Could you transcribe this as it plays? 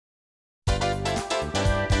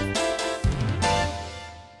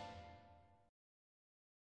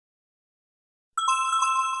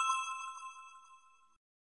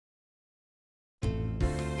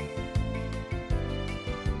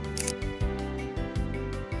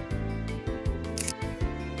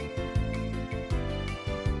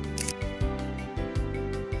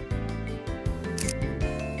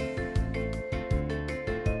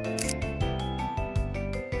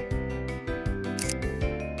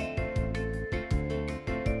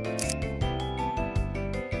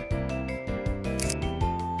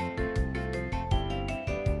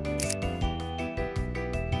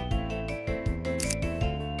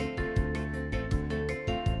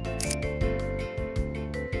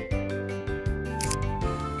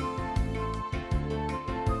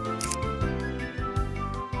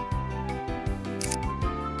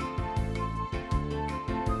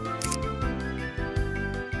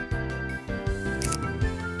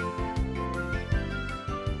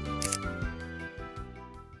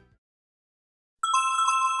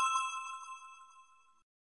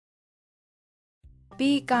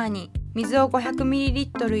ビーカーに水を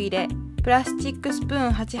 500ml 入れ、プラスチックスプー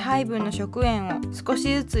ン8杯分の食塩を少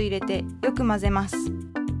しずつ入れてよく混ぜます。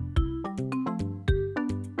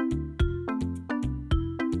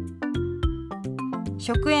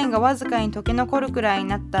食塩がわずかに溶け残るくらいに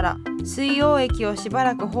なったら、水溶液をしば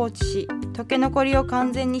らく放置し、溶け残りを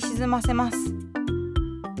完全に沈ませます。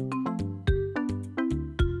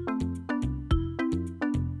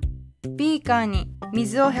ビーカーに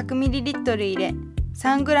水を 100ml 入れ、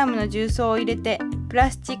3g の重曹を入れてプラ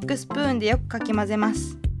スチックスプーンでよくかき混ぜま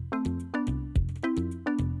す。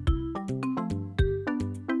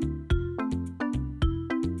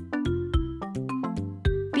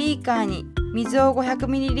ビーカーに水を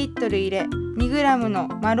 500ml 入れ、2g の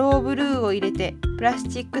マローブルーを入れてプラス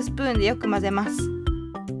チックスプーンでよく混ぜます。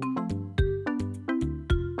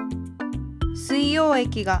水溶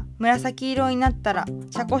液が紫色になったら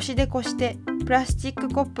茶こしでこしてプラスチック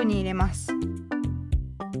コップに入れます。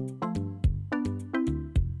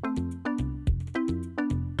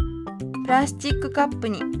プラスチックカップ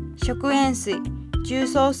に食塩水、重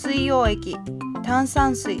曹水溶液、炭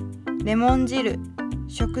酸水、レモン汁、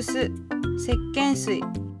食酢、石鹸水、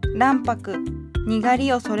卵白、にが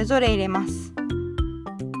りをそれぞれ入れます。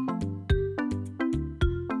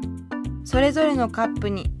それぞれのカップ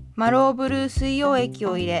にマローブルー水溶液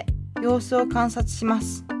を入れ、様子を観察しま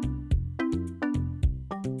す。